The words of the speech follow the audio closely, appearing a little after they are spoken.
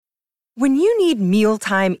When you need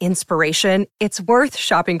mealtime inspiration, it's worth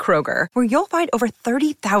shopping Kroger, where you'll find over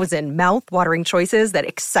 30,000 mouth-watering choices that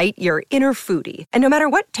excite your inner foodie. And no matter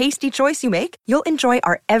what tasty choice you make, you'll enjoy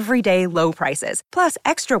our everyday low prices, plus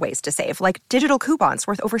extra ways to save, like digital coupons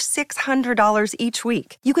worth over $600 each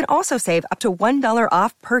week. You can also save up to $1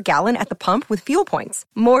 off per gallon at the pump with fuel points.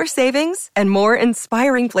 More savings and more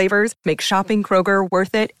inspiring flavors make shopping Kroger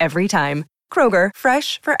worth it every time. Kroger,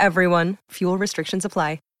 fresh for everyone. Fuel restrictions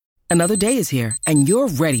apply. Another day is here, and you're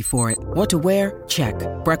ready for it. What to wear? Check.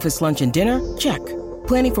 Breakfast, lunch, and dinner? Check.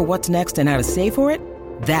 Planning for what's next and how to save for it?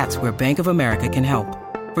 That's where Bank of America can help.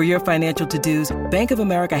 For your financial to-dos, Bank of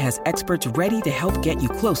America has experts ready to help get you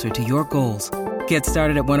closer to your goals. Get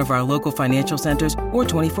started at one of our local financial centers or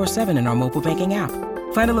 24/7 in our mobile banking app.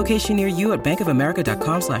 Find a location near you at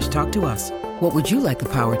bankofamerica.com/talktous. What would you like the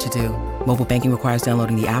power to do? Mobile banking requires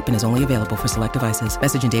downloading the app and is only available for select devices.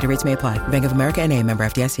 Message and data rates may apply. Bank of America N.A., member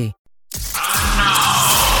FDIC.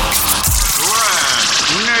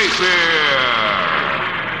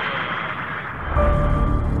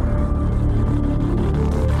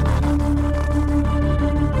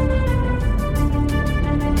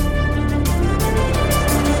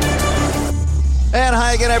 And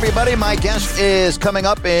hi again, everybody. My guest is coming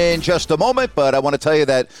up in just a moment, but I want to tell you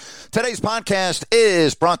that today's podcast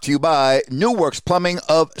is brought to you by New Works Plumbing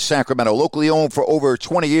of Sacramento. Locally owned for over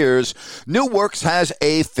 20 years, New Works has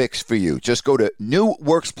a fix for you. Just go to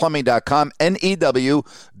newworksplumbing.com,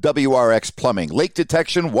 NEWWRX Plumbing. Leak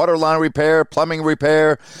detection, water line repair, plumbing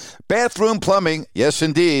repair, bathroom plumbing. Yes,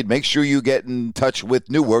 indeed. Make sure you get in touch with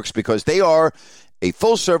New Works because they are a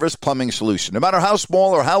full-service plumbing solution. No matter how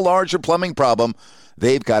small or how large your plumbing problem,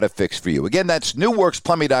 they've got a fix for you. Again, that's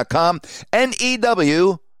newworksplumbing.com,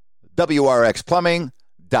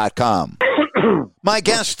 NEWWRXplumbing.com. My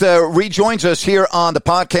guest rejoins us here on the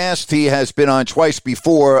podcast. He has been on twice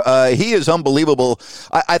before. He is unbelievable.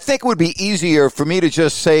 I think it would be easier for me to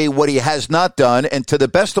just say what he has not done. And to the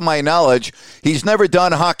best of my knowledge, he's never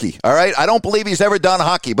done hockey. All right. I don't believe he's ever done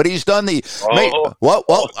hockey, but he's done the. Wait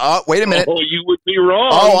a minute. Oh, you would be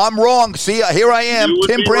wrong. Oh, I'm wrong. See, here I am,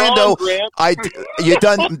 Tim Brando. You've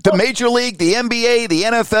done the Major League, the NBA, the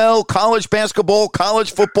NFL, college basketball,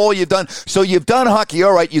 college football. You've done hockey.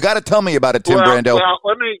 All right. You got to tell me about it, Tim Brando. Well,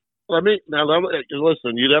 let me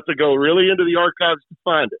listen. You'd have to go really into the archives to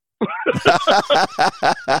find it,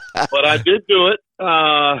 but I did do it,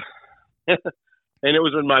 and it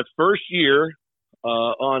was in my first year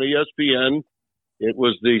on ESPN. It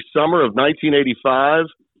was the summer of 1985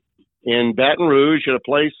 in Baton Rouge at a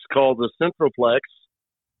place called the Centroplex.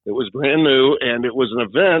 It was brand new, and it was an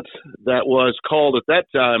event that was called at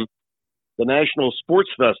that time the National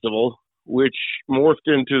Sports Festival, which morphed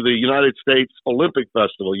into the United States Olympic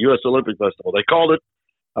Festival, U.S. Olympic Festival. They called it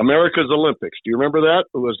America's Olympics. Do you remember that?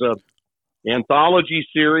 It was an anthology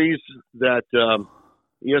series that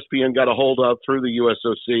ESPN got a hold of through the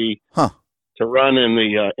USOC to run in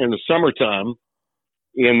the summertime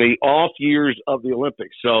in the off years of the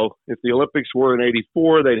Olympics. So if the Olympics were in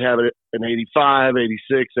 84, they'd have it in 85,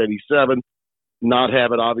 86, 87, not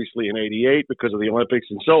have it obviously in 88 because of the Olympics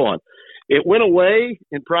and so on. It went away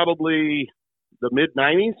in probably the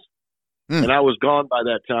mid-90s, and I was gone by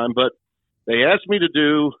that time. But they asked me to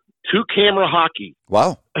do two-camera hockey.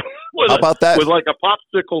 Wow. How about that? With like a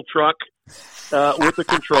popsicle truck with the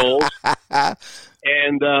controls.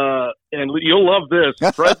 And you'll love this.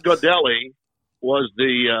 Fred Godelli was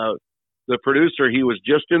the producer. He was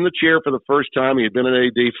just in the chair for the first time. He had been an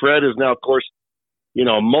AD. Fred is now, of course,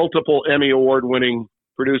 multiple Emmy Award-winning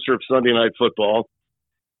producer of Sunday Night Football.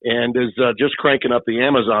 And is just cranking up the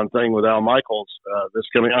Amazon thing with Al Michaels this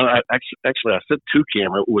coming. Actually, I said two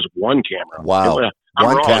camera. It was one camera. Wow,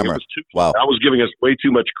 I'm wrong. camera. It was two. Wow, I was giving us way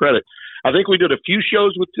too much credit. I think we did a few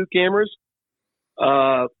shows with two cameras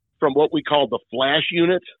from what we called the Flash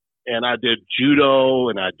Unit, and I did judo,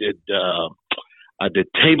 and I did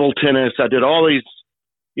table tennis. I did all these,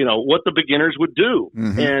 what the beginners would do.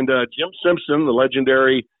 Mm-hmm. And Jim Simpson, the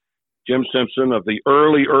legendary Jim Simpson of the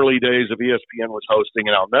early days of ESPN was hosting,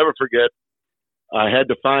 and I'll never forget, I had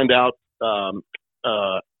to find out,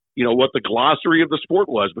 what the glossary of the sport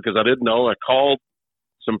was because I didn't know. I called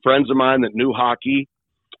some friends of mine that knew hockey,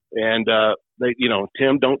 and they,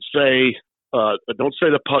 Tim, don't say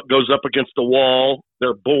the puck goes up against the wall.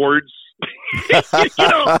 They're boards. I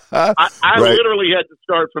right. Literally had to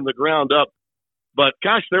start from the ground up. But,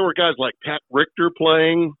 gosh, there were guys like Pat Richter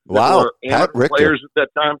playing. Wow, Pat Richter. Players at that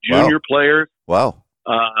time, junior players. Wow.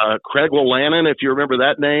 Craig Willannon, if you remember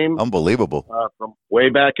that name. Unbelievable. From way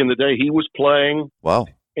back in the day, he was playing. Wow.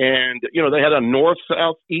 And, they had a north,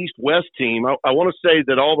 south, east, west team. I want to say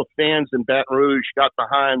that all the fans in Baton Rouge got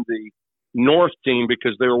behind the North team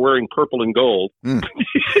because they were wearing purple and gold.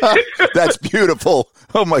 That's beautiful.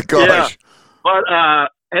 Oh, my gosh. Yeah. But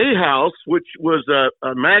A-House, which was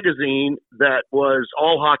a magazine that was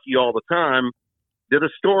all hockey all the time, did a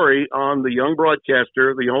story on the young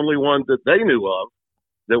broadcaster, the only one that they knew of,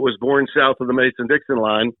 that was born south of the Mason-Dixon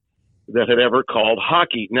line, that had ever called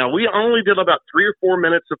hockey. Now, we only did about 3 or 4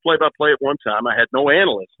 minutes of play-by-play at one time. I had no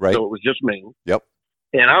analyst, right. So it was just me. Yep.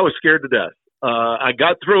 And I was scared to death. I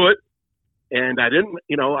got through it, and I didn't,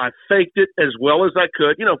 I faked it as well as I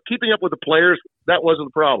could. Keeping up with the players, that wasn't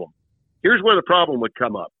the problem. Here's where the problem would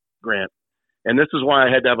come up, Grant. And this is why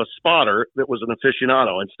I had to have a spotter that was an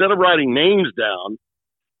aficionado. Instead of writing names down,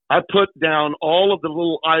 I put down all of the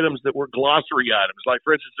little items that were glossary items. Like,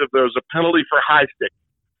 for instance, if there was a penalty for high stick,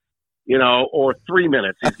 or 3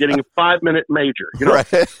 minutes, he's getting a 5-minute major.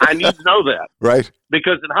 Right. I need to know that. Right.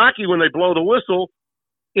 Because in hockey, when they blow the whistle,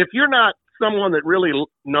 if you're not someone that really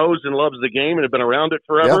knows and loves the game and have been around it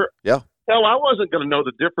forever, hell, I wasn't going to know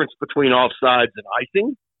the difference between offsides and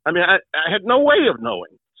icing. I mean, I had no way of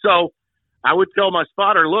knowing. So I would tell my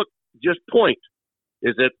spotter, look, just point.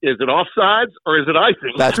 Is it offsides or is it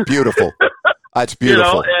icing? That's beautiful. That's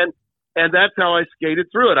beautiful. And that's how I skated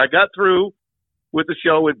through it. I got through with the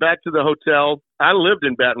show, went back to the hotel. I lived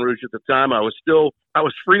in Baton Rouge at the time. I was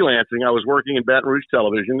freelancing. I was working in Baton Rouge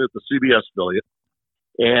Television at the CBS affiliate.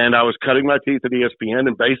 And I was cutting my teeth at ESPN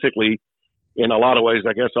and basically, in a lot of ways,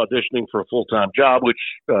 I guess, auditioning for a full-time job, which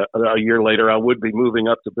a year later I would be moving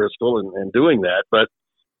up to Bristol and doing that. But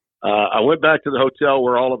I went back to the hotel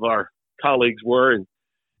where all of our colleagues were, and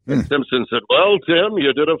Simpson said, well, Tim,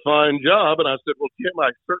 you did a fine job. And I said, well, Tim, I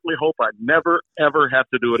certainly hope I never, ever have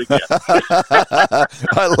to do it again.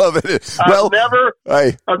 I love it. Well,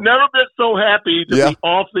 I've never been so happy to be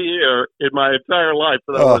off the air in my entire life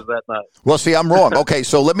that I was that night. Well, see, I'm wrong. Okay,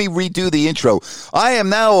 so let me redo the intro. I am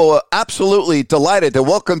now absolutely delighted to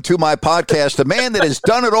welcome to my podcast a man that has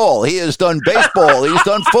done it all. He has done baseball. He's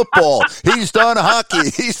done football. He's done hockey.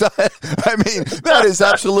 That is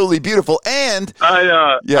absolutely beautiful. And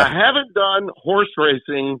I haven't done horse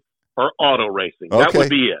racing or auto racing. Okay. That would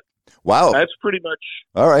be it. Wow. That's pretty much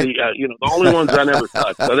all right. the only ones I never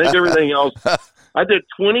touched. I think everything else, I did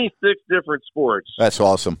 26 different sports. That's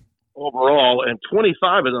awesome. Overall, and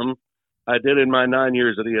 25 of them I did in my 9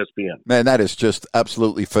 years at ESPN. Man, that is just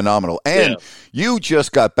absolutely phenomenal. And you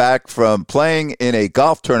just got back from playing in a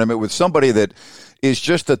golf tournament with somebody that is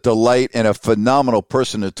just a delight and a phenomenal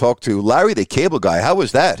person to talk to. Larry the Cable Guy. How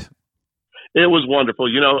was that? It was wonderful.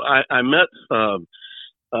 I met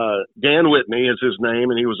Dan Whitney is his name,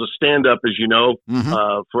 and he was a stand-up, as you know,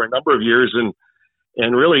 for a number of years,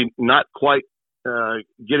 and really not quite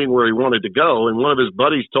getting where he wanted to go. And one of his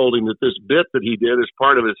buddies told him that this bit that he did as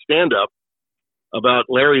part of his stand-up about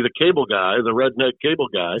Larry the Cable Guy, the redneck cable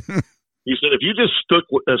guy, he said, if you just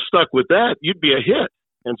stuck with that, you'd be a hit.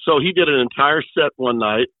 And so he did an entire set one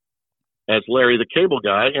night as Larry the Cable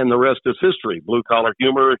Guy, and the rest is history. Blue Collar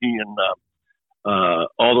Humor, he and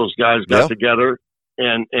all those guys got together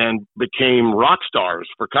and became rock stars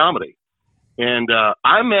for comedy. And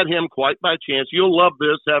I met him quite by chance. You'll love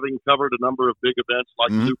this, having covered a number of big events like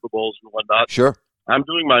Super Bowls and whatnot. Sure. I'm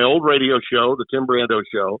doing my old radio show, the Tim Brando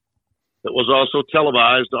Show, that was also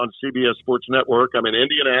televised on CBS Sports Network. I'm in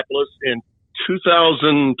Indianapolis in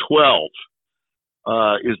 2012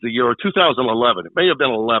 is the year, or 2011. It may have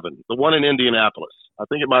been 11. The one in Indianapolis. I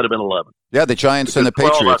think it might have been 11. Yeah, the Giants and the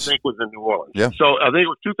 12, Patriots. I think, was in New Orleans. Yeah. So I think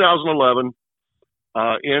it was 2011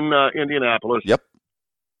 in Indianapolis. Yep.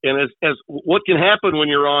 And as what can happen when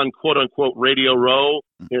you're on quote unquote Radio Row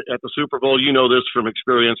at the Super Bowl, you know this from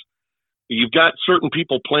experience. You've got certain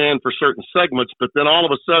people planned for certain segments, but then all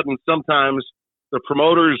of a sudden, sometimes the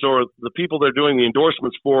promoters or the people they're doing the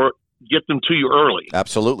endorsements for get them to you early.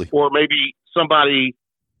 Absolutely. Or maybe somebody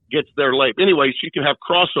gets there late. Anyways, you can have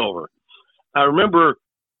crossover. I remember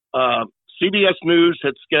CBS News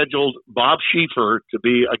had scheduled Bob Schieffer to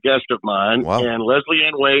be a guest of mine, and Leslie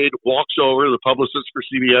Ann Wade walks over, the publicist for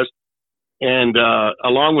CBS, and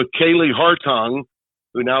along with Kaylee Hartung,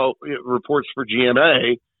 who now reports for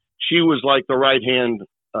GMA, she was like the right hand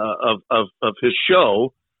of his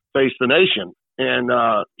show, Face the Nation. And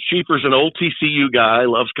Schieffer's an old TCU guy,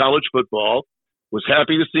 loves college football, was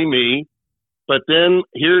happy to see me. But then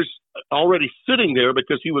here's already sitting there,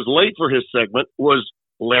 because he was late for his segment, was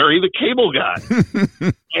Larry the Cable Guy.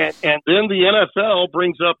 and then the NFL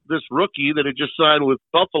brings up this rookie that had just signed with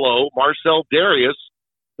Buffalo, Marcel Darius,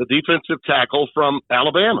 the defensive tackle from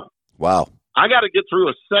Alabama. Wow. I got to get through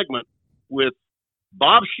a segment with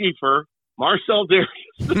Bob Schieffer, Marcel Darius,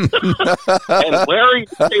 and Larry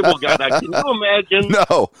the Cable Guy. Now, can you imagine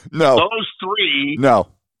No. those three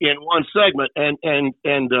in one segment.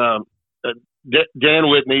 And Dan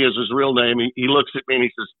Whitney is his real name. He looks at me and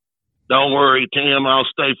he says, "Don't worry, Tim, I'll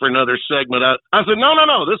stay for another segment." I said,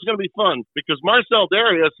 no, this is going to be fun, because Marcell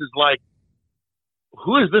Dareus is like,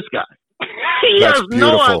 who is this guy? He has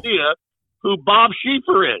no idea who Bob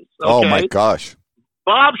Schieffer is. Okay? Oh, my gosh.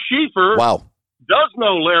 Bob Schieffer does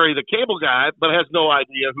know Larry the Cable Guy, but has no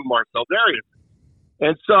idea who Marcell Dareus is.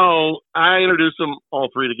 And so I introduced them all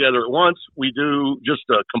three together at once. We do just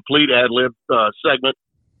a complete ad-lib segment.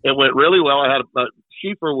 It went really well. I had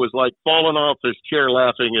Schieffer was like falling off his chair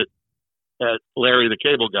laughing at Larry the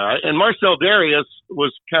Cable Guy. And Marcell Dareus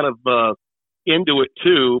was kind of into it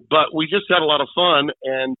too, but we just had a lot of fun,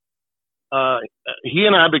 and he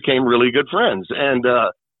and I became really good friends. And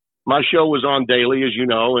my show was on daily, as you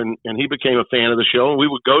know, and he became a fan of the show, and we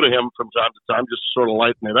would go to him from time to time just to sort of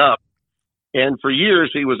lighten it up. And for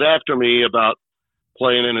years, he was after me about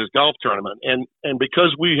playing in his golf tournament. And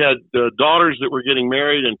because we had daughters that were getting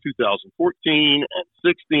married in 2014 and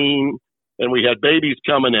 16, and we had babies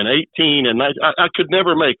coming in 18, and I could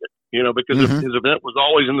never make it, because his event was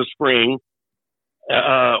always in the spring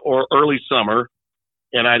or early summer,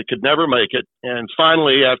 and I could never make it. And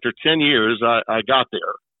finally, after 10 years, I got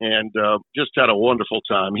there and just had a wonderful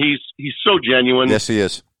time. He's so genuine. Yes, he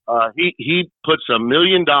is. He puts $1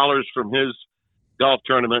 million from his golf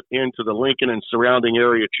tournament into the Lincoln and surrounding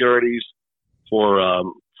area charities for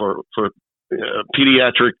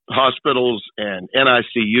pediatric hospitals and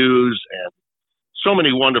NICUs and so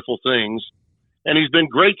many wonderful things. And he's been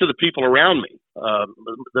great to the people around me.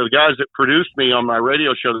 The guys that produced me on my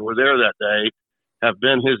radio show that were there that day have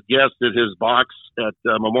been his guests at his box at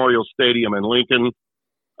Memorial Stadium in Lincoln,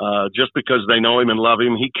 just because they know him and love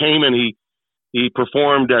him. He came and he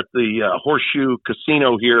performed at the Horseshoe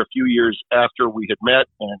Casino here a few years after we had met,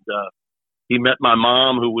 and he met my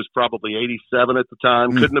mom, who was probably 87 at the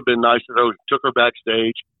time. Couldn't have been nicer. I took her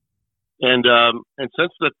backstage, and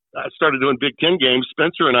since I started doing Big Ten games,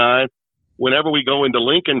 Spencer and I, whenever we go into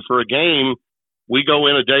Lincoln for a game, we go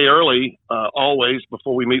in a day early, always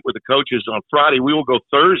before we meet with the coaches on Friday. We will go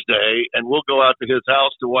Thursday, and we'll go out to his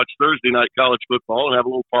house to watch Thursday night college football and have a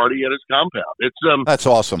little party at his compound. It's that's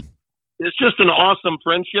awesome. It's just an awesome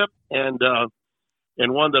friendship, and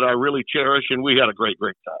one that I really cherish, and we had a great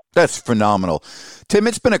time. That's phenomenal. Tim,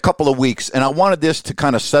 it's been a couple of weeks, and I wanted this to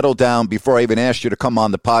kind of settle down before I even asked you to come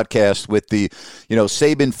on the podcast with the,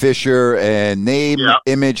 Saban Fisher and name,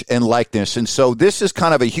 image, and likeness. And so this is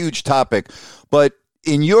kind of a huge topic, but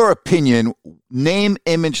in your opinion, name,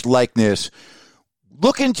 image, likeness,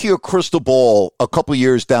 look into your crystal ball a couple of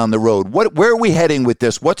years down the road. Where are we heading with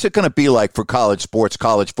this? What's it going to be like for college sports,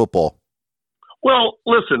 college football? Well,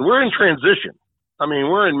 listen, we're in transition. I mean,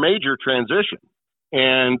 we're in major transition.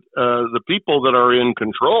 And the people that are in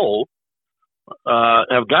control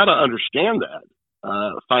have got to understand that.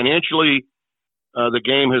 Financially, the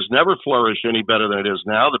game has never flourished any better than it is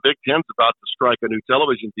now. The Big Ten's about to strike a new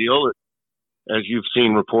television deal that, as you've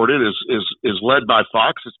seen reported, is led by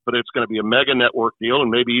Fox, but it's going to be a mega network deal and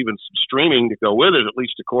maybe even some streaming to go with it, at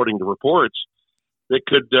least according to reports, that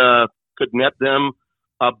could net them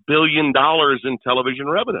 $1 billion in television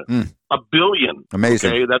revenue. $1 billion.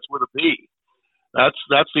 Amazing. Okay, that's with a B.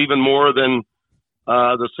 That's even more than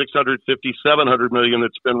the $650-700 million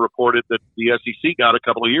that's been reported that the SEC got a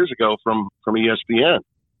couple of years ago from ESPN.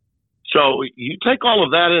 So you take all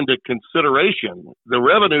of that into consideration. The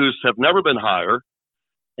revenues have never been higher,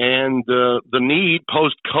 and the need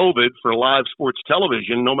post-COVID for live sports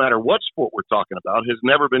television, no matter what sport we're talking about, has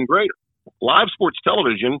never been greater. Live sports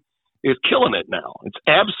television is killing it now. It's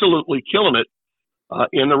absolutely killing it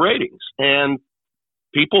in the ratings, and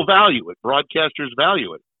people value it. Broadcasters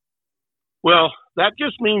value it. Well, that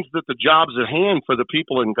just means that the jobs at hand for the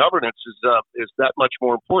people in governance is that much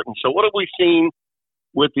more important. So what have we seen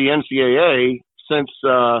with the NCAA since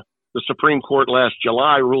the Supreme Court last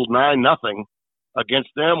July ruled 9-0 against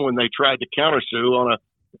them when they tried to countersue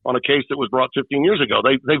on a case that was brought 15 years ago?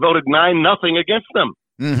 They voted 9-0 against them.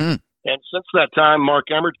 Mm-hmm. And since that time, Mark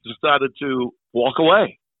Emmert decided to walk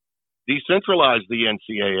away, decentralize the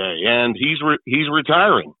NCAA, and he's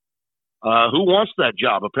retiring. Who wants that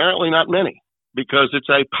job? Apparently not many, because it's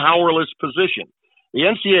a powerless position. The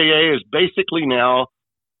NCAA is basically now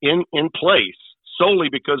in place solely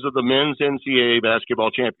because of the men's NCAA basketball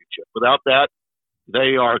championship. Without that,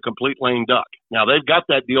 they are a complete lame duck. Now, they've got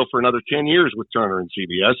that deal for another 10 years with Turner and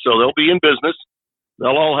CBS, so they'll be in business.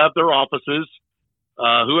 They'll all have their offices.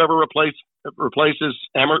 Whoever replaces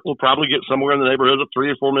Emmert will probably get somewhere in the neighborhood of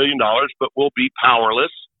 $3 or $4 million, but will be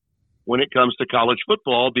powerless when it comes to college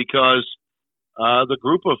football because the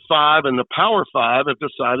group of five and the Power Five have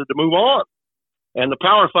decided to move on. and the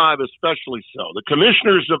Power Five especially so. The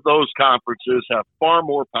commissioners of those conferences have far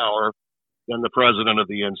more power than the president of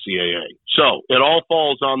the NCAA. So it all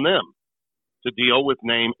falls on them to deal with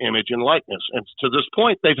name, image, and likeness. And to this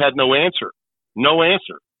point, they've had no answer. No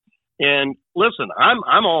answer. And listen,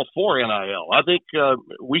 I'm all for NIL. I think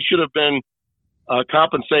we should have been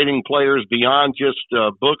compensating players beyond just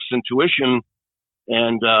books and tuition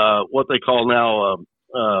and what they call now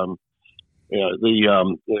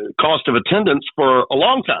the cost of attendance for a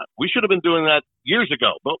long time. We should have been doing that years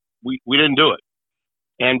ago, but we didn't do it.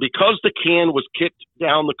 And because the can was kicked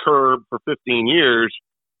down the curb for 15 years,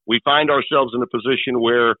 we find ourselves in a position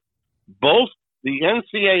where both the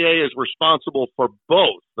NCAA is responsible for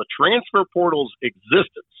both the transfer portal's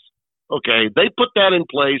existence. Okay, they put that in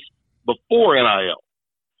place before NIL.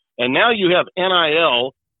 And now you have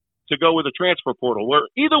NIL to go with the transfer portal, where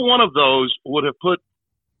either one of those would have put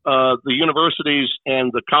the universities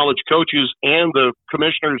and the college coaches and the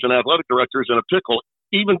commissioners and athletic directors in a pickle,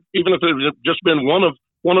 even if it had just been one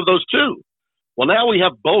of those two. Well, now we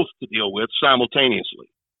have both to deal with simultaneously.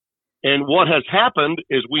 And what has happened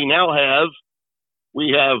is we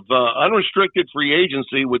have unrestricted free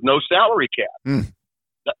agency with no salary cap.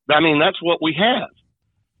 I mean, that's what we have.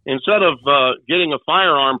 Instead of getting a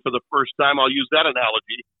firearm for the first time, I'll use that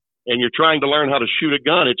analogy, and you're trying to learn how to shoot a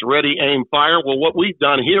gun, it's ready, aim, fire. Well, what we've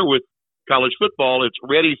done here with college football, it's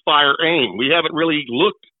ready, fire, aim. We haven't really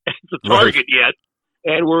looked at the target yet,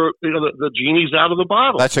 and we're the genie's out of the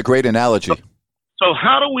bottle. That's a great analogy. So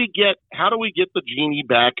how do we get the genie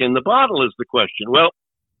back in the bottle is the question. Well,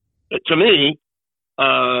 to me,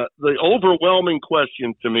 the overwhelming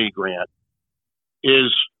question to me, Grant,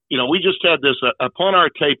 is, we just had this upon our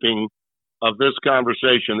taping of this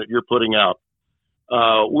conversation that you're putting out.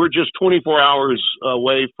 We're just 24 hours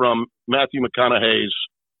away from Matthew McConaughey's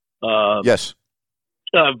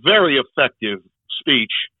very effective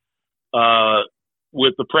speech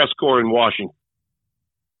with the press corps in Washington.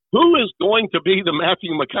 Who is going to be the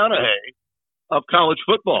Matthew McConaughey of college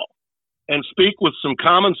football and speak with some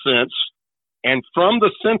common sense and from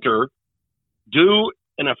the center do,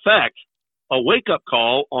 in effect, a wake-up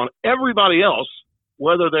call on everybody else,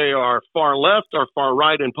 whether they are far left or far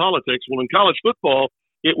right in politics? Well, in college football,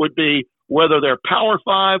 it would be whether they're Power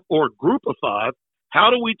Five or Group of Five. How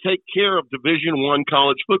do we take care of Division I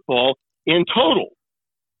college football in total?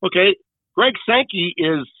 Okay, Greg Sankey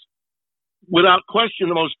is, without question,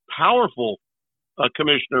 the most powerful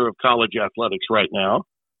commissioner of college athletics right now,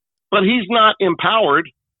 but he's not empowered.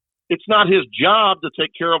 It's not his job to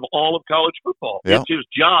take care of all of college football. Yep. It's his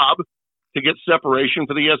job to get separation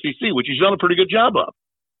for the SEC, which he's done a pretty good job of.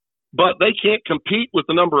 But they can't compete with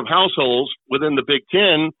the number of households within the Big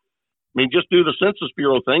Ten. I mean, just do the Census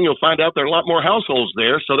Bureau thing. You'll find out there are a lot more households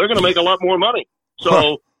there, so they're going to make a lot more money.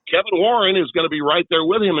 So Kevin Warren is going to be right there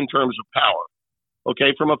with him in terms of power,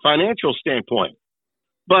 okay, from a financial standpoint.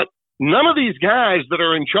 But none of these guys that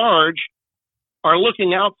are in charge are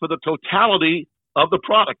looking out for the totality of the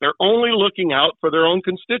product. They're only looking out for their own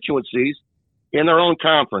constituencies in their own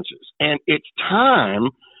conferences. And it's time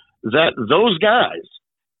that those guys,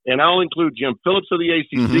 and I'll include Jim Phillips of the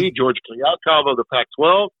ACC, George Kliavkoff of the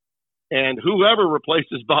Pac-12, and whoever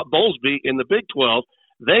replaces Bob Bowlesby in the Big 12,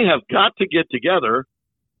 they have got to get together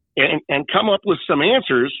and come up with some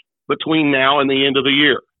answers between now and the end of the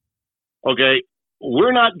year. Okay,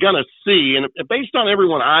 we're not going to see, and based on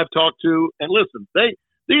everyone I've talked to, and listen,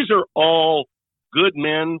 these are all good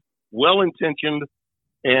men, well-intentioned,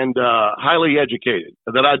 and highly educated,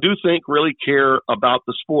 that I do think really care about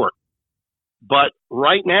the sport. But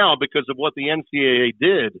right now, because of what the NCAA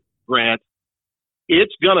did, Grant,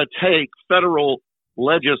 it's going to take federal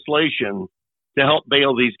legislation to help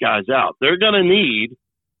bail these guys out. They're going to need,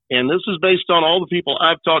 and this is based on all the people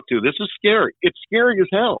I've talked to, this is scary. It's scary as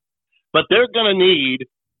hell. But they're going to need,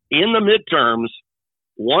 in the midterms,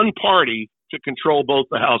 one party to control both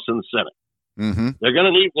the House and the Senate. Mm-hmm. They're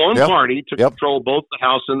going to need one party to control both the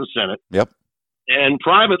House and the Senate. Yep. And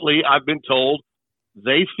privately, I've been told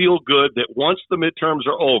they feel good that once the midterms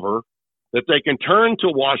are over, that they can turn to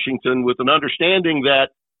Washington with an understanding that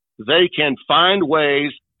they can find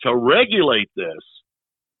ways to regulate this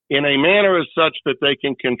in a manner as such that they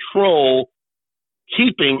can control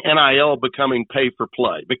keeping NIL becoming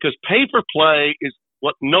pay-for-play. Because pay-for-play is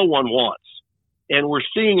what no one wants. And we're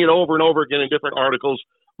seeing it over and over again in different articles,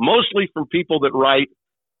 mostly from people that write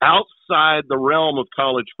outside the realm of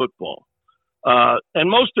college football. And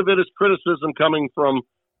most of it is criticism coming from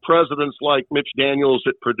presidents like Mitch Daniels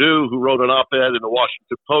at Purdue, who wrote an op-ed in the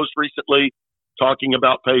Washington Post recently talking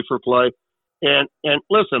about pay-for-play. And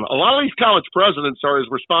listen, a lot of these college presidents are as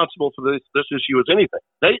responsible for this issue as anything.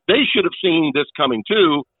 They should have seen this coming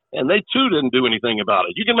too, and they too didn't do anything about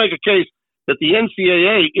it. You can make a case that the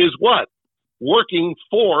NCAA is what? Working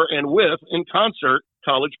for and with, in concert,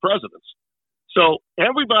 college presidents. So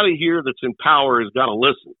everybody here that's in power has got to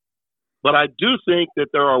listen. But I do think that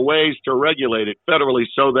there are ways to regulate it federally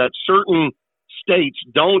so that certain states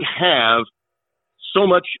don't have so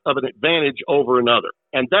much of an advantage over another.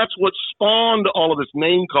 And that's what spawned all of this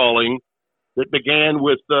name calling that began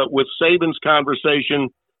with Saban's conversation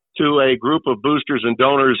to a group of boosters and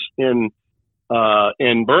donors in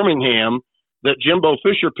Birmingham that Jimbo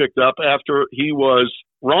Fisher picked up after he was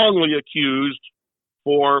wrongly accused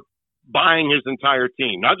for buying his entire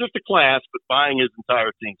team. Not just a class, but buying his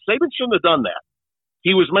entire team. Saban shouldn't have done that.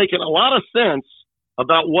 He was making a lot of sense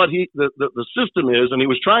about what the system is, and he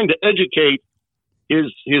was trying to educate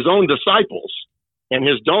his own disciples and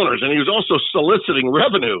his donors, and he was also soliciting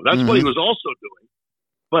revenue. That's what he was also doing.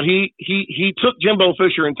 But he took Jimbo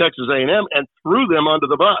Fisher and Texas A&M and threw them under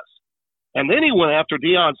the bus. And then he went after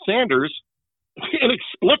Deion Sanders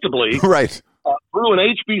inexplicably. Right. Threw an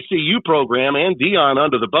HBCU program and Deion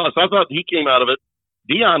under the bus. I thought he came out of it.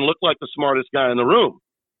 Deion looked like the smartest guy in the room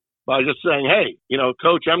by just saying, hey,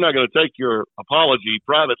 Coach, I'm not going to take your apology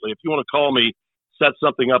privately. If you want to call me, set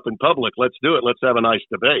something up in public, let's do it. Let's have a nice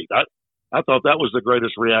debate. I thought that was the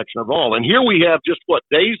greatest reaction of all. And here we have just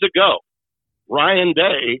days ago, Ryan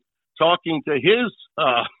Day talking to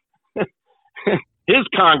his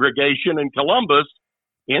congregation in Columbus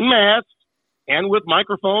in masks and with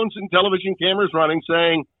microphones and television cameras running,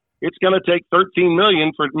 saying it's going to take $13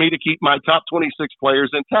 million for me to keep my top 26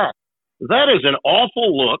 players intact. That is an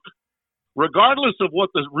awful look, regardless of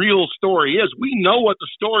what the real story is. We know what the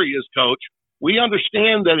story is, Coach. We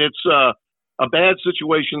understand that it's a bad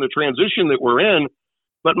situation, the transition that we're in.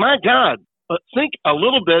 But my God, think a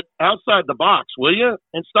little bit outside the box, will you?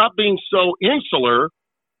 And stop being so insular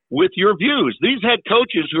with your views. These head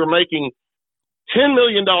coaches who are making $10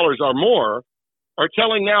 million or more are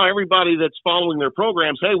telling now everybody that's following their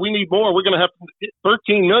programs, hey, we need more. We're going to have to get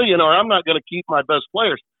 $13 million or I'm not going to keep my best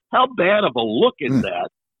players. How bad of a look is that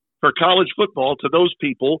for college football to those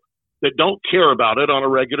people that don't care about it on a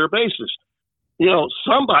regular basis?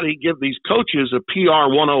 Somebody give these coaches a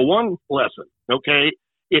PR 101 lesson, okay?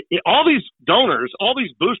 All these donors, all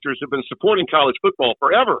these boosters have been supporting college football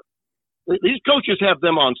forever. These coaches have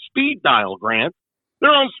them on speed dial, Grant.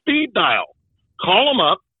 They're on speed dial. Call them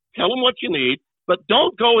up, tell them what you need, but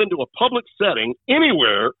don't go into a public setting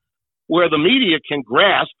anywhere where the media can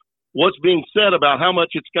grasp what's being said about how much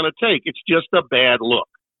it's going to take. It's just a bad look.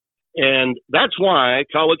 And that's why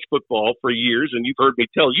college football for years, and you've heard me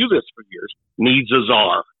tell you this for years, needs a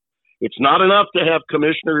czar. It's not enough to have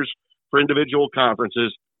commissioners for individual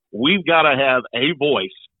conferences. We've got to have a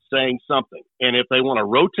voice saying something. And if they want to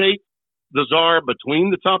rotate the czar between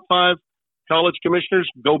the top 5 college commissioners,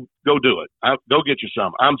 go do it. Go get you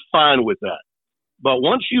some. I'm fine with that. But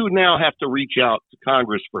once you now have to reach out to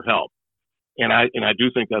Congress for help, and I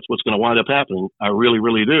do think that's what's going to wind up happening, I really,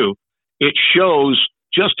 really do, it shows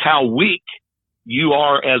just how weak you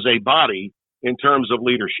are as a body in terms of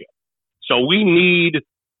leadership. So we need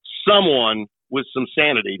someone with some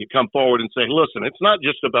sanity to come forward and say, listen, it's not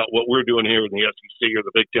just about what we're doing here in the SEC or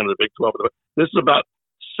the Big Ten or the Big 12. This is about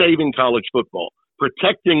saving college football,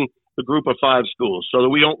 protecting the group of 5 schools so that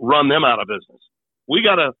we don't run them out of business. We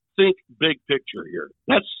got to think big picture here.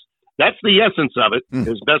 That's the essence of it,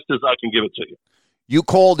 as best as I can give it to you. You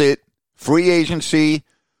called it free agency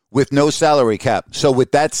with no salary cap. So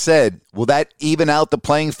with that said, will that even out the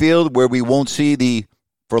playing field where we won't see the,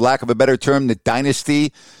 for lack of a better term, the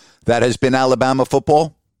dynasty that has been Alabama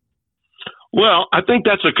football? Well, I think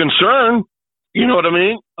that's a concern. You know what I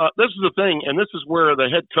mean? This is the thing, and this is where the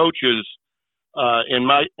head coaches, in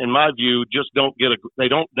my view, just don't get they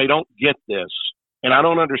don't get this, and I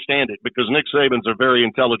don't understand it because Nick Saban's a very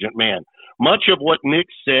intelligent man. Much of what Nick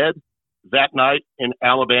said that night in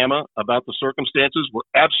Alabama about the circumstances were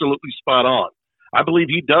absolutely spot on. I believe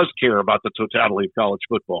he does care about the totality of college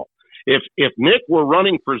football. If Nick were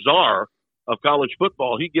running for czar of college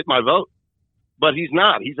football, he'd get my vote. But he's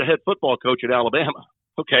not. He's a head football coach at Alabama,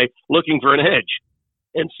 okay, looking for an edge.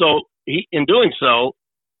 And so in doing so,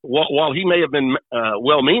 while he may have been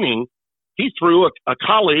well-meaning, he threw a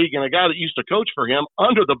colleague and a guy that used to coach for him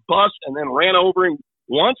under the bus and then ran over him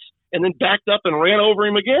once and then backed up and ran over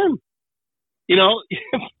him again.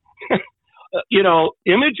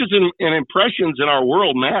 Images and impressions in our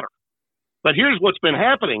world matter. But here's what's been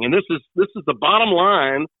happening, and this is the bottom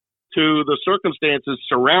line to the circumstances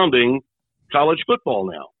surrounding college football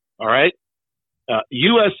now. All right,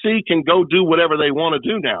 USC can go do whatever they want to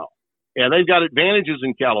do now. And they've got advantages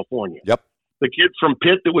in California. Yep. The kid from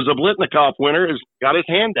Pitt that was a Blitnikoff winner has got his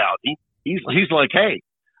hand out. He's like, hey,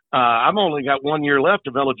 I've only got 1 year left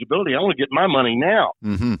of eligibility. I want to get my money now.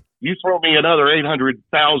 Mm-hmm. You throw me another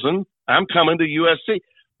 $800,000, I'm coming to USC.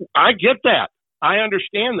 I get that. I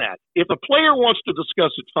understand that. If a player wants to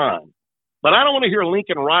discuss it, fine. But I don't want to hear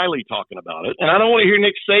Lincoln Riley talking about it, and I don't want to hear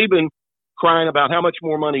Nick Saban crying about how much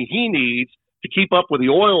more money he needs to keep up with the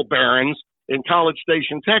oil barons in College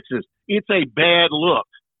Station, Texas. It's a bad look.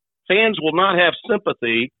 Fans will not have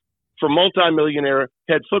sympathy for multimillionaire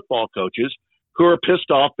head football coaches who are pissed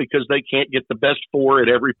off because they can't get the best four at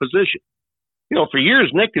every position. You know, for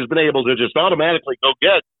years, Nick has been able to just automatically go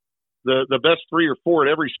get the best 3 or 4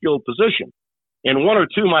 at every skilled position. And 1 or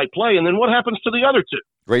 2 might play, and then what happens to the other 2?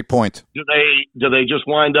 Great point. Do they just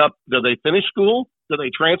wind up, do they finish school? Do they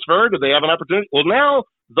transfer? Do they have an opportunity? Well, now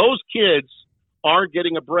those kids are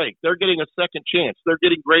getting a break. They're getting a second chance. They're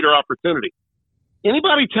getting greater opportunity.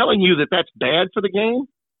 Anybody telling you that that's bad for the game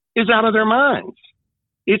is out of their minds.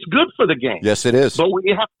 It's good for the game. Yes, it is. But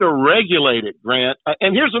we have to regulate it, Grant.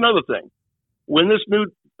 And here's another thing. When this new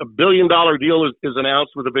 $1 billion deal is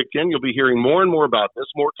announced with the Big Ten, you'll be hearing more and more about this.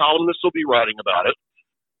 More columnists will be writing about it.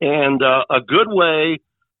 And a good way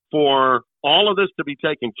for all of this to be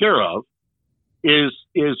taken care of is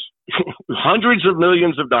hundreds of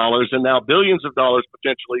millions of dollars and now billions of dollars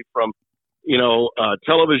potentially from,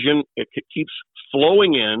 television. It keeps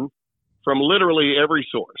flowing in from literally every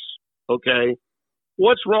source. Okay.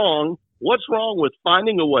 What's wrong? What's wrong with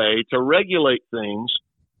finding a way to regulate things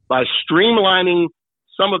by streamlining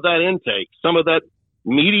some of that intake, some of that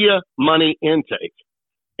media money intake,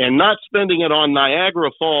 and not spending it on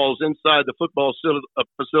Niagara Falls inside the football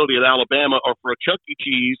facility at Alabama or for a Chuck E.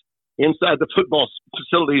 Cheese inside the football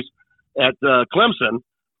facilities at Clemson,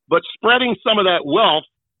 but spreading some of that wealth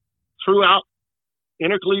throughout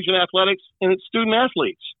intercollegiate athletics and its student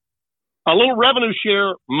athletes. A little revenue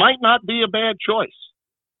share might not be a bad choice.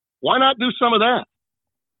 Why not do some of that?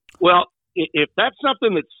 Well, if that's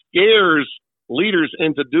something that scares leaders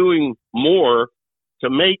into doing more to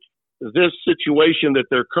make this situation that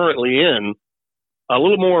they're currently in a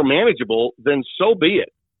little more manageable, then so be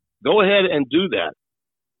it. Go ahead and do that.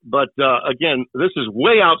 But again, this is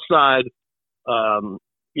way outside,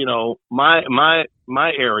 my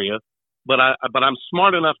area. But I'm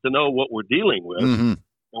smart enough to know what we're dealing with. Mm-hmm.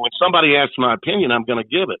 And when somebody asks my opinion, I'm going to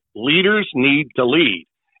give it. Leaders need to lead,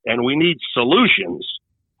 and we need solutions.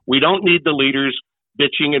 We don't need the leaders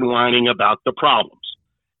bitching and whining about the problems.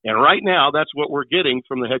 And right now, that's what we're getting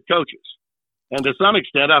from the head coaches. And to some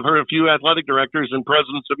extent, I've heard a few athletic directors and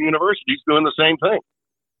presidents of universities doing the same thing.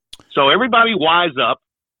 So everybody wise up,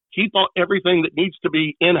 keep everything that needs to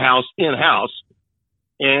be in-house. And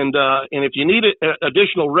if you need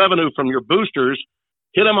additional revenue from your boosters,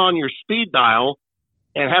 hit them on your speed dial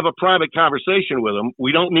and have a private conversation with them.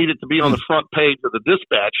 We don't need it to be on the front page of the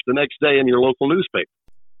Dispatch the next day in your local newspaper.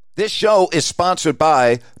 This show is sponsored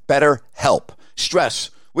by BetterHelp.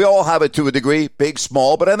 Stress. We all have it to a degree, big,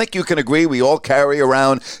 small, but I think you can agree we all carry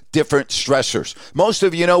around different stressors. Most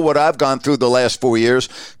of you know what I've gone through the last 4 years.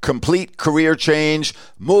 Complete career change,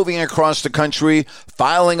 moving across the country,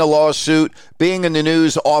 filing a lawsuit, being in the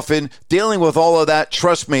news often, dealing with all of that,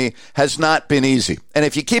 trust me, has not been easy. And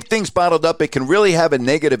if you keep things bottled up, it can really have a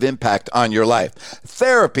negative impact on your life.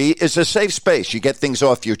 Therapy is a safe space. You get things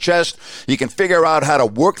off your chest. You can figure out how to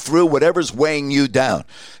work through whatever's weighing you down.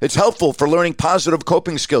 It's helpful for learning positive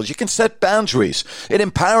coping skills. You can set boundaries. It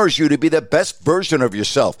empowers you to be the best version of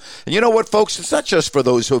yourself. And you know what, folks? It's not just for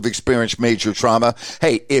those who have experienced major trauma.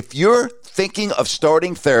 Hey, if you're thinking of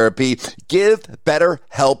starting therapy, give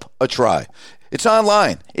BetterHelp a try. It's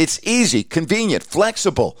online. It's easy, convenient,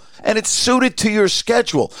 flexible, and it's suited to your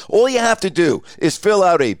schedule. All you have to do is fill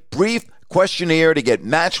out a brief questionnaire to get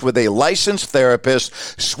matched with a licensed therapist.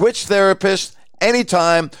 Switch therapists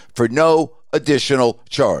anytime for no additional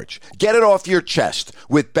charge. Get it off your chest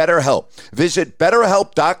with BetterHelp. Visit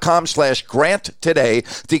BetterHelp.com/Grant today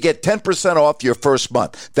to get 10% off your first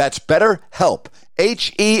month. That's BetterHelp,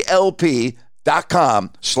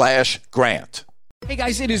 HELP.com/Grant. Hey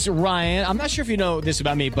guys, it is Ryan. I'm not sure if you know this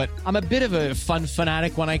about me, but I'm a bit of a fun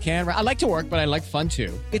fanatic when I can. I like to work, but I like fun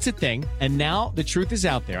too. It's a thing. And now the truth is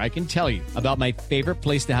out there. I can tell you about my favorite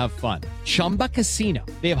place to have fun. Chumba Casino.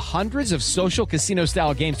 They have hundreds of social casino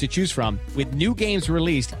style games to choose from with new games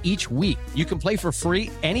released each week. You can play for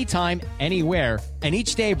free anytime, anywhere. And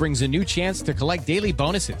each day brings a new chance to collect daily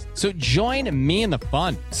bonuses. So join me in the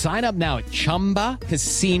fun. Sign up now at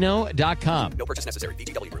ChumbaCasino.com. No purchase necessary.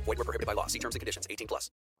 VGW Group. Void where prohibited by law. See terms and conditions.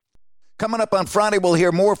 18+. Coming up on Friday, we'll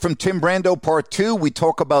hear more from Tim Brando, Part 2. We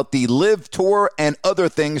talk about the Live Tour and other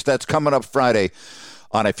things that's coming up Friday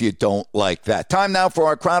on If You Don't Like That. Time now for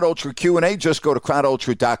our Crowd Ultra Q&A. Just go to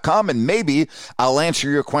crowdultra.com and maybe I'll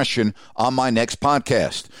answer your question on my next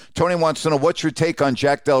podcast. Tony wants to know, what's your take on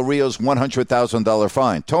Jack Del Rio's $100,000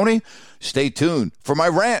 fine? Tony, stay tuned for my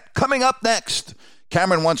rant coming up next.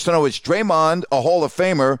 Cameron wants to know, is Draymond a Hall of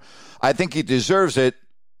Famer? I think he deserves it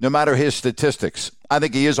no matter his statistics. I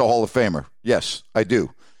think he is a Hall of Famer. Yes, I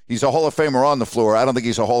do. He's a Hall of Famer on the floor. I don't think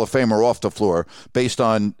he's a Hall of Famer off the floor based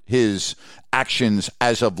on his actions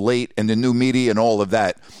as of late and the new media and all of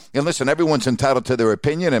that. And listen, everyone's entitled to their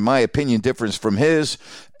opinion, and my opinion differs from his,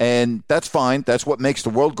 and that's fine. That's what makes the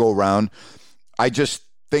world go round. I just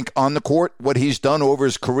think on the court, what he's done over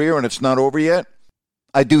his career, and it's not over yet,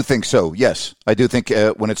 I do think so, yes. I do think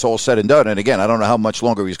when it's all said and done, and again, I don't know how much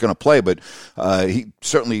longer he's going to play, but he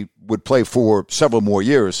certainly would play for several more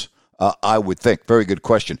years, I would think. Very good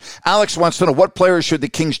question. Alex wants to know, what players should the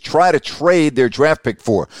Kings try to trade their draft pick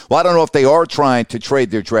for? Well, I don't know if they are trying to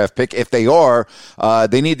trade their draft pick. If they are,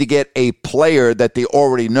 they need to get a player that they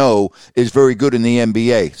already know is very good in the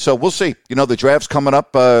NBA. So we'll see. You know, the draft's coming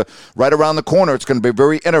up right around the corner. It's going to be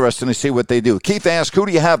very interesting to see what they do. Keith asks, who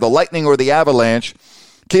do you have, the Lightning or the Avalanche?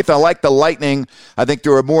 Keith, I like the Lightning. I think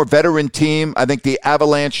they're a more veteran team. I think the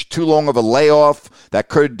Avalanche, too long of a layoff. That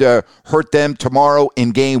could hurt them tomorrow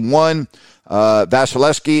in Game 1.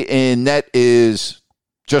 Vasilevsky in net is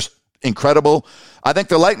just incredible. I think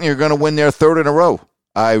the Lightning are going to win their third in a row.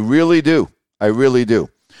 I really do. I really do.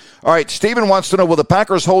 All right, Steven wants to know, will the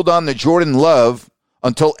Packers hold on to Jordan Love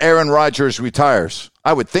until Aaron Rodgers retires?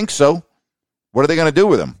 I would think so. What are they going to do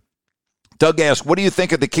with him? Doug asks, what do you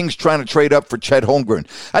think of the Kings trying to trade up for Chet Holmgren?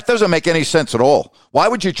 That doesn't make any sense at all. Why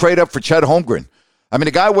would you trade up for Chet Holmgren? I mean,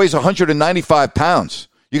 the guy weighs 195 pounds.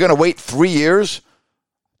 You're going to wait 3 years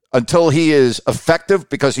until he is effective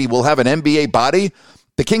because he will have an NBA body?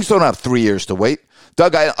 The Kings don't have 3 years to wait.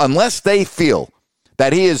 Doug, unless they feel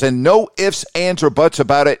that he is a no ifs, ands, or buts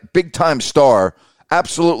about it, big-time star,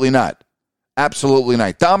 absolutely not. Absolutely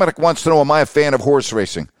not. Dominic wants to know, am I a fan of horse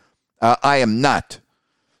racing? I am not.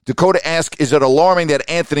 Dakota asks, is it alarming that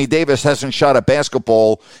Anthony Davis hasn't shot a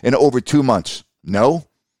basketball in over 2 months? No,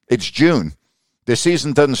 it's June. The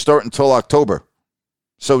season doesn't start until October.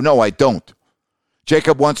 So, no, I don't.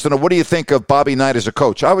 Jacob wants to know, what do you think of Bobby Knight as a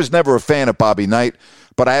coach? I was never a fan of Bobby Knight,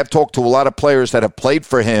 but I have talked to a lot of players that have played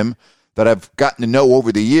for him that I've gotten to know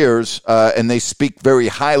over the years, and they speak very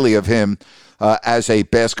highly of him as a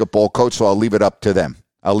basketball coach, so I'll leave it up to them.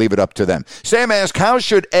 Sam asks, how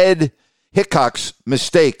should Ed Hickok's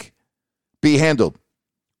mistake be handled?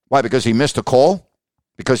 Why? Because he missed a call?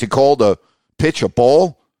 Because he called a pitch a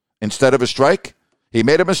ball instead of a strike? He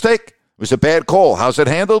made a mistake. It was a bad call. How's it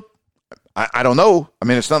handled? I don't know. I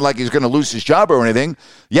mean, it's not like he's going to lose his job or anything.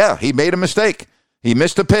 Yeah, he made a mistake. He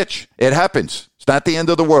missed a pitch. It happens. It's not the end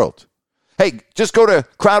of the world. Hey, just go to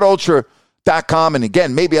crowdultra.com, and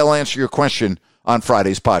again, maybe I'll answer your question on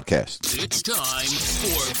Friday's podcast. It's time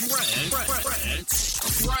for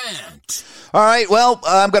Grant. All right, well,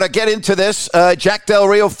 I'm going to get into this. Jack Del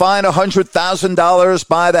Rio fined $100,000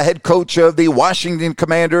 by the head coach of the Washington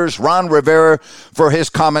Commanders, Ron Rivera, for his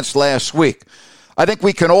comments last week. I think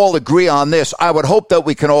we can all agree on this. I would hope that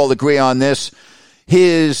we can all agree on this.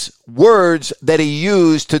 His words that he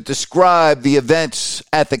used to describe the events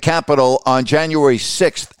at the Capitol on January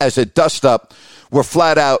 6th as a dust-up were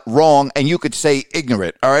flat out wrong, and you could say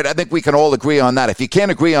ignorant. All right, I think we can all agree on that. If you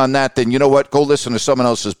can't agree on that, then you know what? Go listen to someone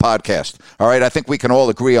else's podcast. All right, I think we can all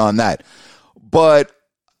agree on that. But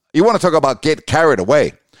you want to talk about get carried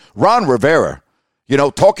away. Ron Rivera,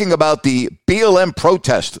 talking about the BLM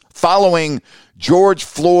protest following George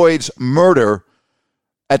Floyd's murder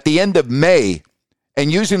at the end of May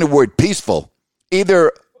and using the word peaceful.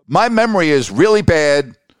 Either my memory is really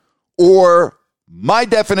bad or my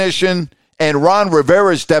definition and Ron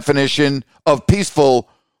Rivera's definition of peaceful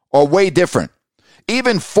are way different.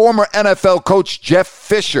 Even former NFL coach Jeff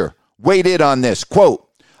Fisher weighed in on this. Quote,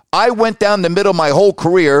 I went down the middle my whole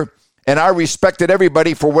career, and I respected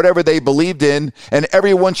everybody for whatever they believed in, and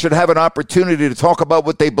everyone should have an opportunity to talk about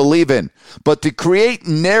what they believe in. But to create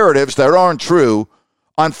narratives that aren't true,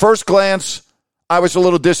 on first glance, I was a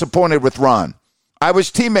little disappointed with Ron. I was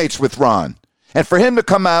teammates with Ron. And for him to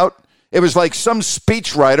come out, it was like some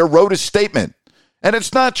speechwriter wrote a statement. And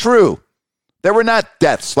it's not true. There were not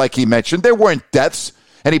deaths like he mentioned. There weren't deaths.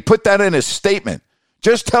 And he put that in his statement.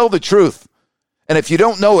 Just tell the truth. And if you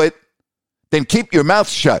don't know it, then keep your mouth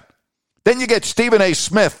shut. Then you get Stephen A.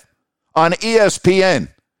 Smith on ESPN,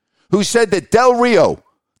 who said that Del Rio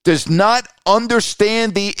does not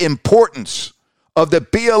understand the importance of the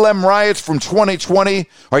BLM riots from 2020.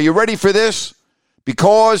 Are you ready for this?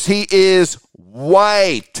 Because he is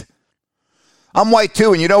white. I'm white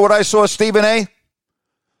too, and you know what I saw, Stephen A?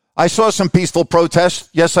 I saw some peaceful protests.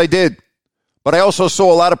 Yes, I did. But I also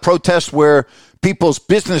saw a lot of protests where people's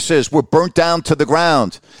businesses were burnt down to the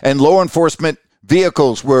ground and law enforcement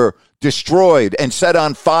vehicles were destroyed and set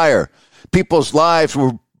on fire. People's lives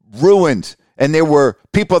were ruined, and there were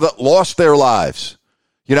people that lost their lives.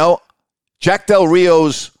 You know, Jack Del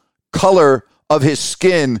Rio's color of his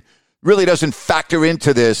skin really doesn't factor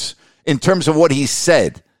into this in terms of what he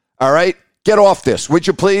said. All right? Get off this, would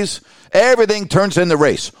you please? Everything turns in the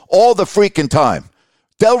race all the freaking time.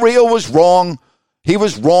 Del Rio was wrong. He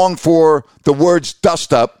was wrong for the words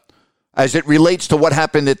dust up as it relates to what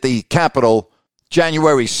happened at the Capitol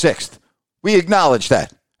January 6th. We acknowledge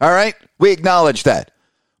that. All right? We acknowledge that.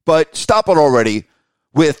 But stop it already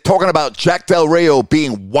with talking about Jack Del Rio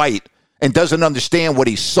being white and doesn't understand what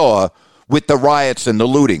he saw with the riots and the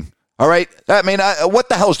looting. All right? I mean, what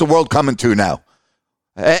the hell is the world coming to now?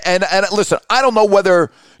 And listen, I don't know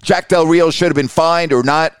whether Jack Del Rio should have been fined or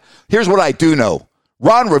not. Here's what I do know.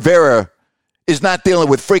 Ron Rivera is not dealing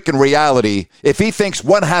with freaking reality if he thinks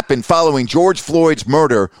what happened following George Floyd's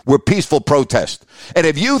murder were peaceful protests. And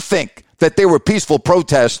if you think that they were peaceful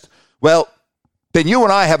protests, well, then you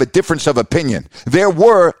and I have a difference of opinion. There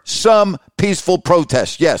were some peaceful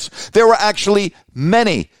protests. Yes, there were actually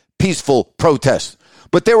many peaceful protests.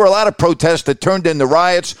 But there were a lot of protests that turned into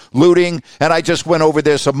riots, looting, and I just went over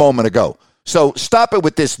this a moment ago. So stop it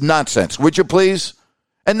with this nonsense, would you please?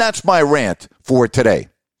 And that's my rant for today.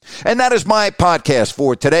 And that is my podcast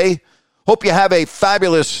for today. Hope you have a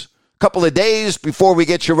fabulous couple of days before we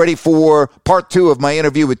get you ready for part 2 of my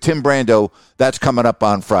interview with Tim Brando. That's coming up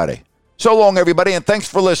on Friday. So long, everybody, and thanks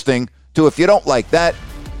for listening to If You Don't Like That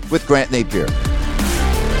with Grant Napier.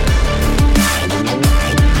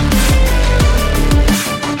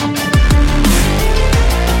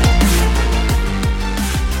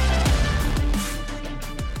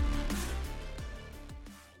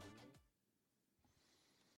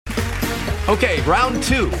 Okay, round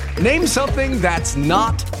 2. Name something that's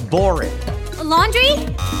not boring. A laundry?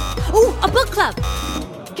 Ooh, a book club.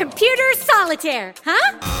 Computer solitaire,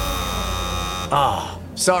 huh? Ah,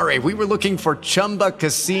 sorry, we were looking for Chumba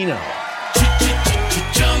Casino.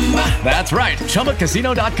 That's right,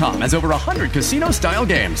 ChumbaCasino.com has over 100 casino-style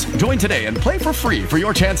games. Join today and play for free for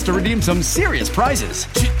your chance to redeem some serious prizes.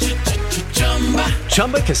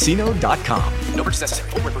 ChumbaCasino.com. No purchase necessary.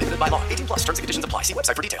 Void where prohibited by law. 18+ terms and conditions apply. See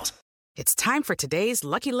website for details. It's time for today's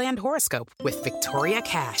Lucky Land horoscope with Victoria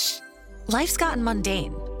Cash. Life's gotten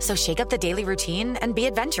mundane, so shake up the daily routine and be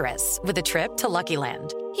adventurous with a trip to Lucky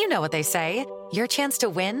Land. You know what they say, your chance to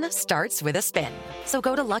win starts with a spin. So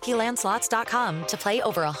go to LuckyLandSlots.com to play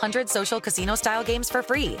over 100 social casino-style games for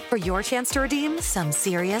free for your chance to redeem some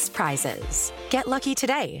serious prizes. Get lucky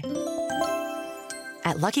today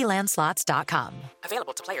at LuckyLandSlots.com.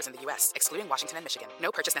 Available to players in the U.S., excluding Washington and Michigan.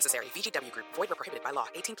 No purchase necessary. VGW Group. Void where prohibited by law.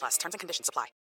 18+. Terms and conditions apply.